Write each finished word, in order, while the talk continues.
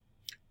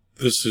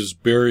This is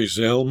Barry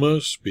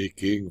Zalma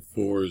speaking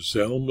for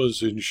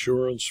Zalma's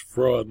Insurance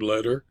Fraud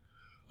Letter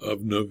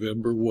of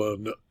November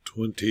 1,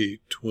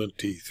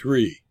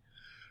 2023.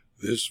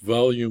 This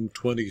volume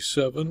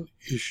 27,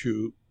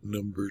 issue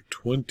number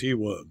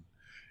 21,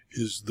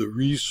 is the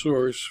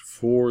resource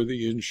for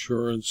the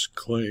insurance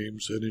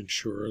claims and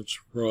insurance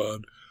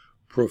fraud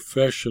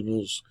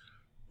professionals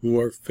who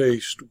are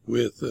faced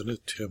with an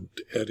attempt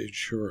at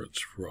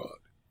insurance fraud.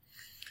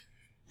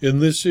 In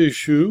this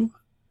issue,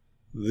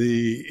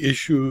 the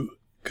issue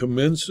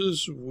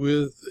commences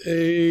with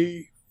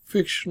a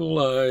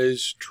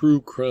fictionalized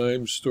true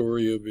crime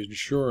story of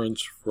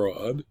insurance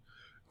fraud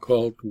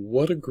called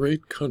What a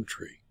Great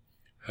Country,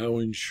 How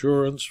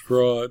Insurance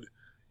Fraud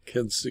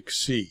Can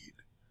Succeed.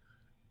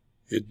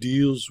 It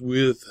deals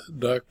with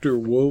Dr.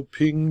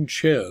 Wo-Ping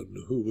Chen,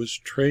 who was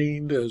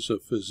trained as a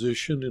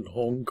physician in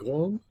Hong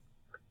Kong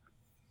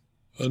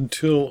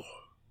until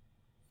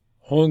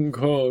Hong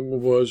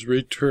Kong was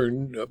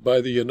returned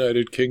by the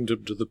United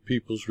Kingdom to the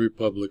People's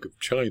Republic of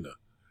China.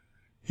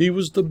 He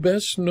was the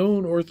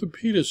best-known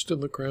orthopedist in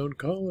the Crown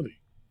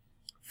Colony.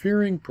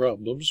 Fearing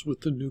problems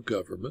with the new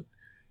government,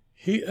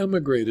 he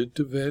emigrated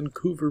to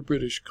Vancouver,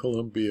 British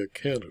Columbia,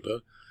 Canada,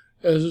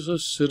 as a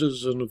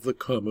citizen of the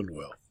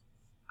Commonwealth.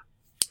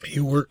 He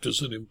worked as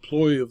an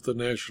employee of the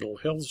National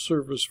Health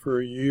Service for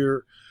a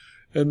year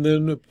and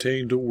then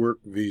obtained a work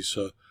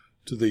visa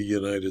to the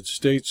United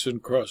States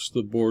and crossed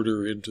the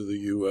border into the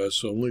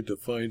U.S. only to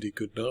find he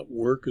could not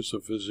work as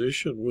a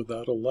physician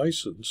without a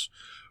license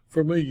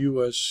from a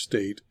U.S.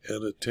 state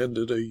and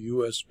attended a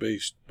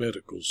U.S.-based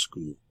medical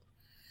school.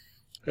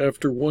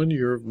 After 1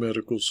 year of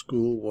medical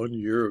school, 1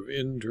 year of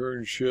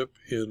internship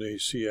in a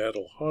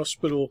Seattle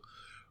hospital,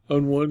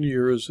 and 1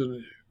 year as a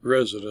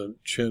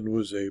resident, Chen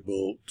was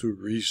able to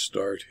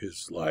restart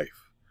his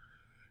life.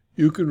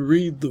 You can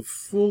read the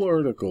full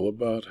article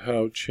about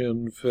how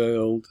Chen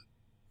fell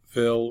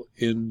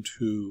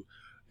into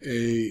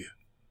a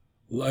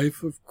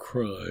life of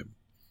crime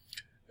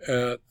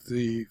at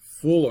the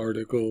full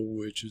article,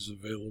 which is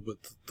available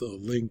at the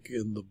link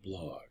in the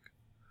blog.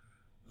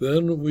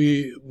 Then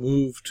we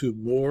move to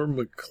more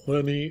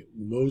McClenny,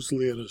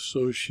 Mosley and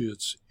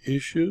Associates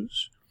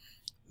issues,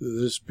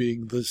 this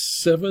being the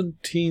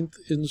 17th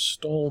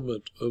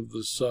installment of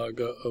the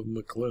saga of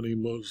McClenny,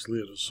 Mosley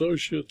and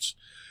Associates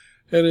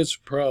and its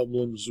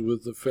problems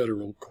with the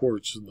federal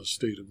courts in the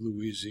state of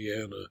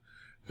Louisiana,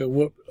 and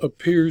what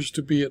appears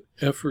to be an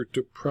effort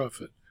to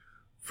profit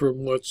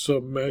from what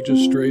some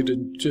magistrate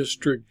and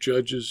district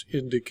judges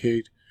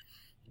indicate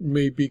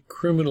may be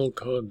criminal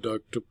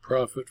conduct to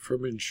profit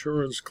from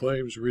insurance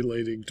claims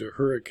relating to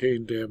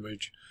hurricane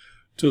damage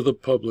to the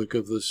public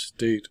of the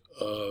state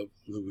of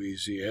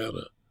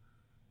Louisiana.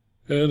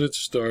 And it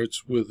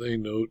starts with a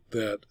note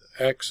that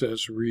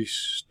Access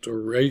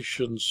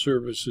Restoration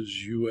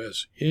Services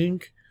U.S.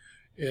 Inc.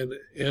 and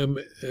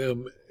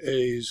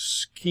MMA's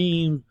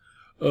scheme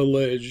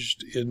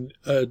alleged in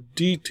a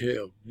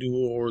detailed New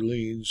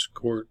Orleans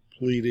court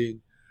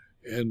pleading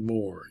and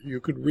more.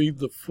 You can read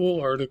the full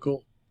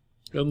article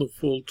and the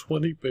full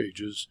 20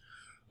 pages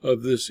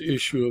of this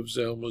issue of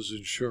Zalma's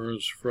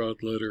Insurance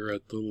Fraud Letter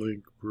at the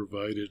link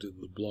provided in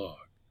the blog.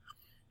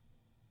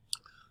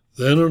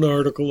 Then an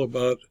article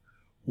about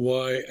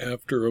why,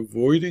 after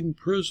avoiding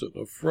prison,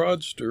 a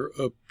fraudster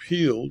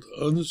appealed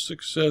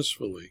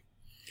unsuccessfully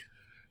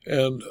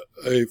and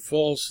a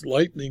false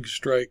lightning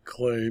strike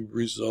claim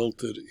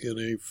resulted in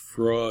a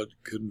fraud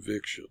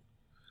conviction.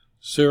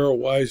 Sarah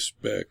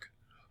Weisbeck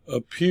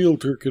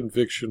appealed her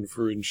conviction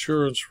for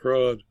insurance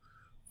fraud,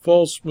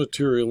 false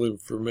material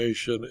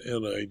information,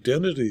 and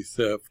identity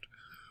theft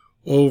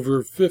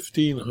over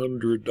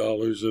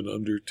 $1,500 and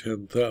under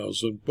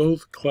 $10,000,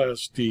 both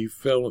Class D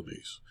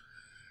felonies.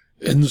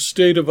 In the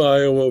state of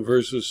Iowa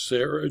versus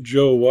Sarah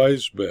Jo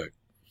Weisbeck,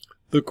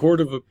 the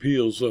Court of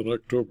Appeals on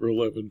October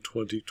 11,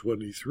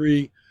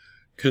 2023,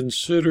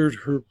 considered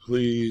her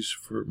pleas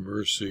for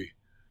mercy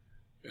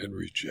and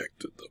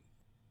rejected them.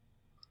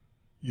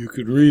 You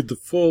can read the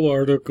full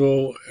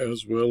article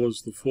as well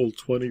as the full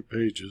 20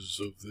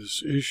 pages of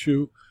this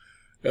issue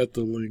at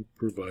the link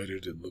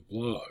provided in the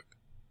blog.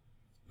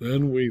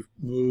 Then we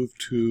move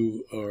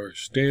to our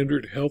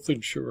standard health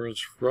insurance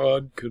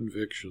fraud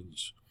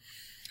convictions,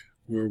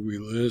 where we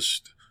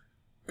list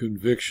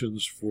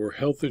convictions for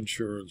health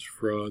insurance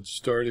fraud,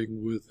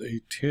 starting with a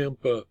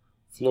Tampa,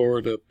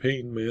 Florida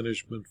pain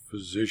management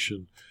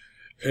physician,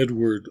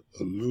 Edward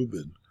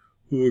Lubin,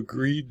 who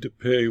agreed to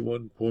pay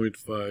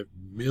 $1.5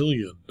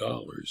 million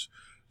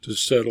to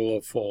settle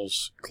a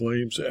False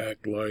Claims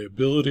Act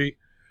liability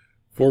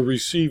for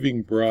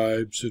receiving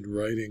bribes and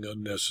writing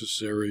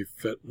unnecessary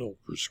fentanyl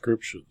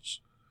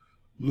prescriptions.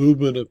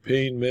 Lubin, a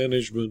pain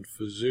management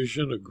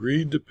physician,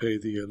 agreed to pay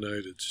the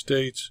United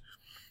States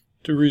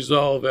to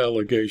resolve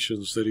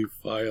allegations that he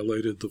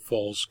violated the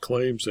False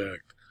Claims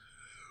Act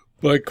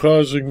by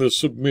causing the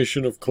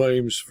submission of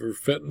claims for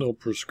fentanyl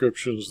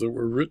prescriptions that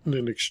were written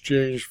in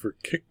exchange for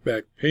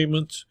kickback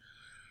payments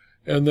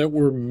and that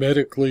were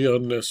medically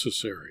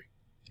unnecessary.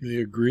 The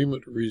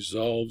agreement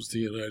resolves the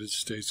United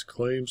States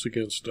claims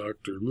against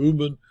Dr.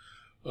 Lubin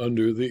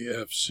under the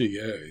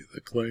FCA.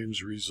 The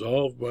claims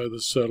resolved by the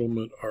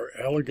settlement are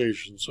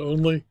allegations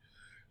only,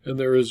 and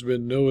there has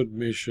been no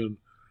admission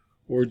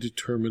or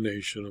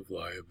determination of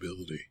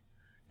liability.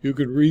 You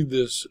can read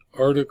this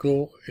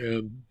article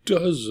and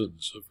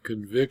dozens of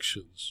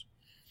convictions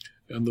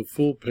and the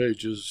full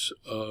pages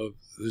of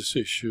this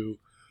issue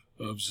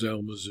of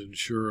Zalma's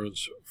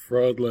Insurance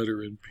Fraud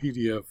Letter in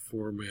PDF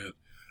format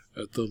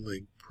at the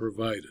link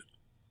provided.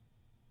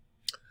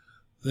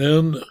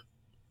 Then,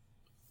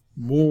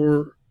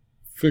 more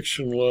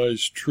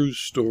fictionalized true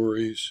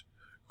stories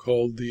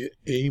called the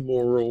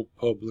Amoral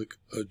Public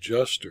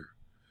Adjuster,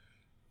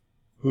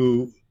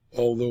 who,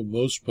 although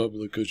most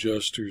public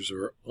adjusters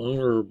are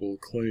honorable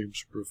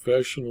claims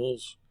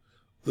professionals,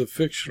 the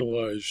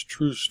fictionalized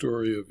true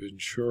story of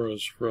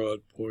insurance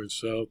fraud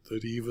points out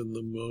that even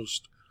the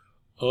most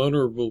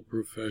honorable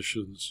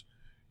professions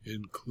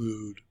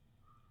include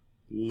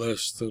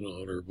less than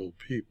honorable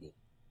people.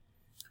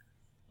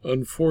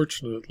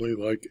 Unfortunately,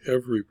 like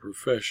every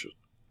profession,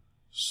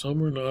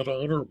 some are not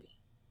honorable,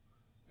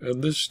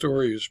 and this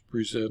story is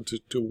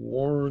presented to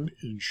warn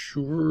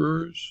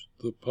insurers,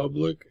 the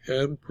public,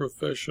 and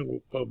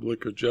professional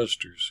public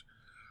adjusters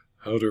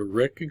how to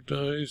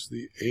recognize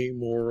the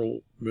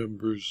amoral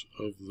members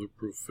of the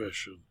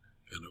profession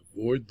and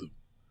avoid them.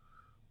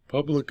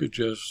 Public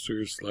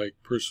adjusters,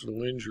 like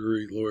personal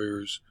injury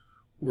lawyers,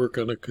 work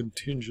on a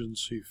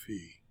contingency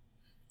fee.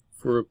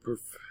 For a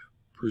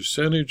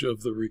percentage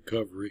of the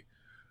recovery,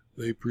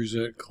 they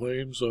present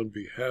claims on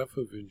behalf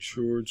of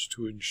insureds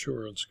to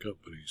insurance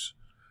companies.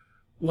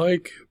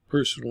 Like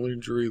personal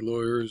injury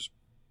lawyers,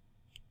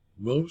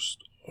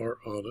 most are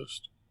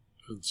honest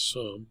and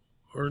some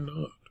are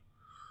not.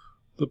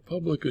 The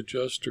public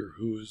adjuster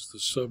who is the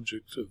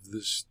subject of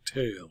this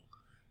tale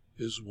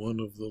is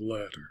one of the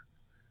latter,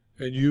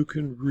 and you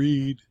can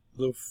read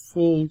the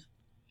full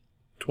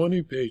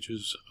 20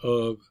 pages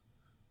of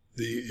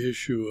the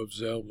issue of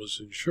Zalma's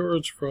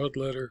Insurance Fraud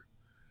Letter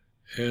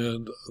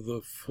and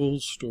the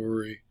full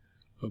story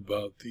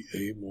about the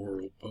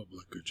amoral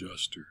public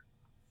adjuster.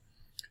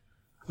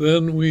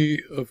 Then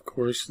we, of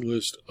course,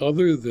 list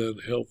other than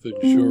health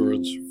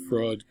insurance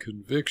fraud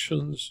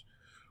convictions,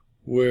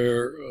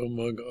 where,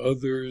 among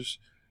others,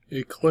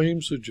 a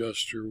claims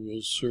adjuster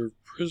will serve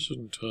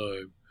prison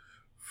time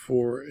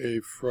for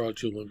a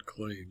fraudulent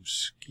claims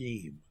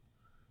scheme.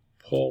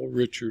 Paul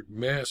Richard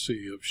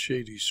Massey of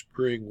Shady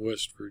Spring,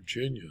 West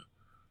Virginia,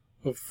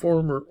 a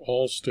former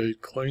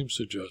Allstate claims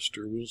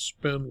adjuster, will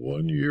spend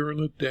 1 year and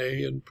a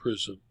day in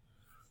prison,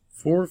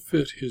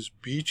 forfeit his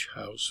beach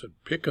house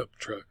and pickup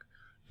truck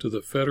to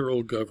the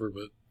federal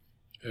government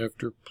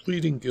after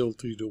pleading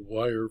guilty to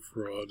wire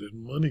fraud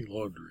and money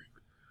laundering.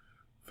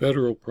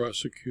 Federal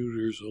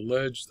prosecutors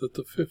allege that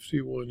the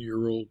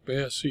 51-year-old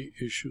Massey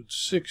issued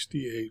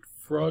 68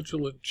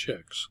 fraudulent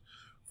checks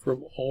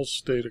from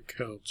Allstate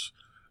accounts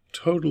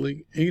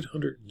totaling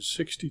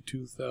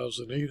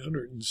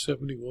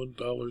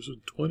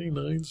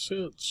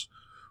 $862,871.29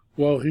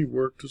 while he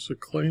worked as a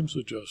claims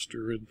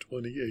adjuster in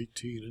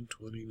 2018 and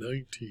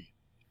 2019.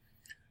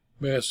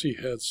 Massey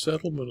had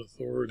settlement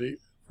authority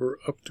for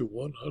up to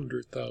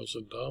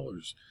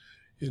 $100,000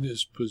 in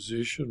his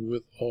position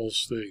with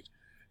Allstate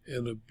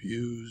and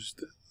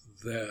abused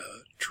the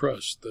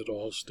trust that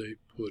Allstate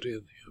put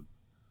in him.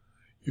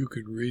 You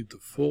can read the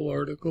full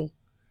article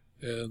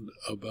and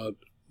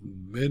about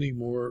many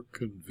more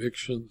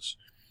convictions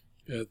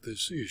at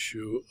this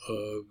issue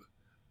of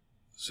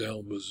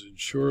Zalma's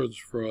Insurance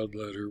Fraud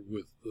Letter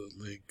with the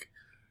link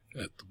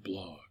at the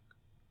blog.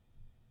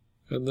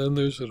 And then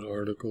there's an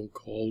article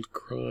called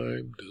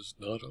Crime Does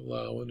Not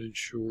Allow an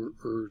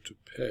Insurer to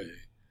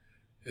Pay,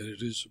 and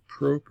it is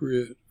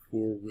appropriate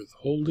for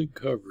withholding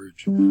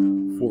coverage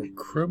for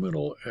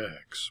criminal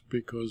acts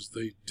because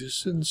they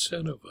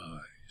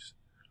disincentivize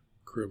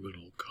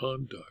criminal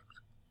conduct.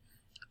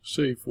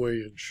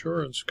 Safeway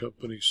Insurance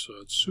Company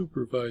sought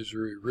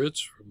supervisory writs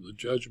from the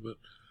judgment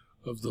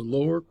of the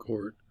lower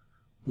court,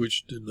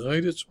 which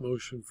denied its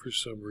motion for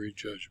summary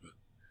judgment.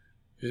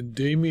 In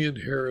Damian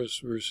Harris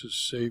v.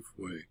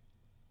 Safeway,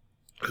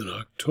 on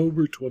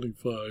October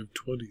 25,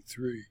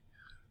 23,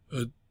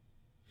 a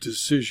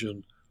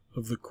decision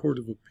of the Court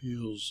of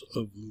Appeals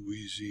of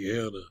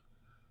Louisiana,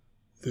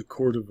 the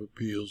Court of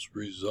Appeals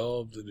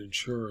resolved an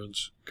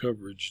insurance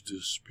coverage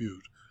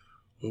dispute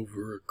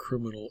over a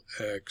criminal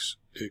act's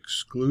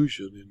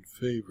exclusion in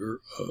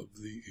favor of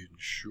the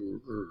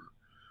insurer.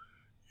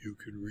 You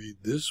can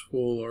read this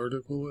full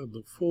article and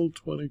the full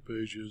 20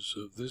 pages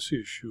of this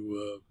issue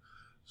of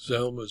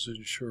Zalma's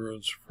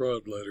Insurance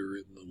Fraud Letter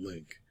in the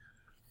link.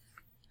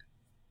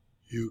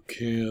 You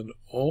can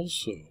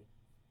also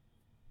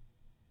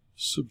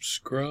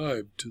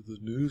subscribe to the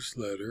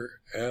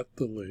newsletter at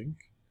the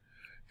link,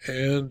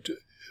 and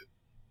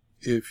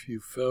if you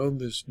found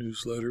this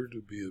newsletter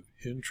to be of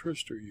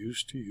interest or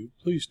use to you,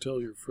 please tell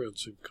your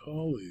friends and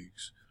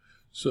colleagues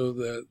so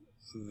that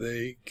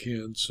they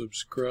can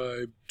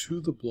subscribe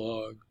to the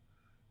blog,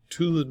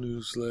 to the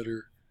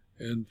newsletter,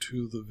 and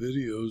to the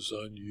videos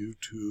on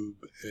YouTube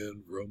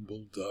and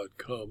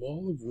rumble.com,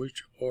 all of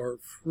which are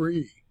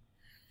free.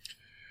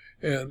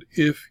 And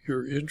if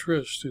you're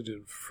interested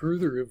in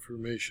further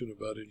information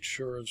about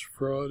insurance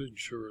fraud,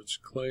 insurance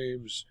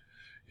claims,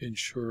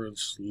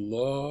 insurance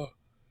law,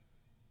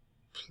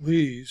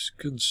 please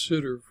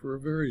consider, for a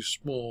very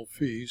small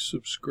fee,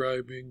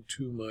 subscribing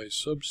to my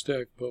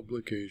Substack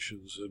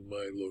publications in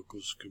my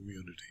locals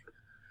community.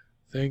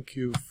 Thank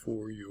you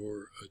for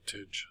your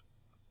attention.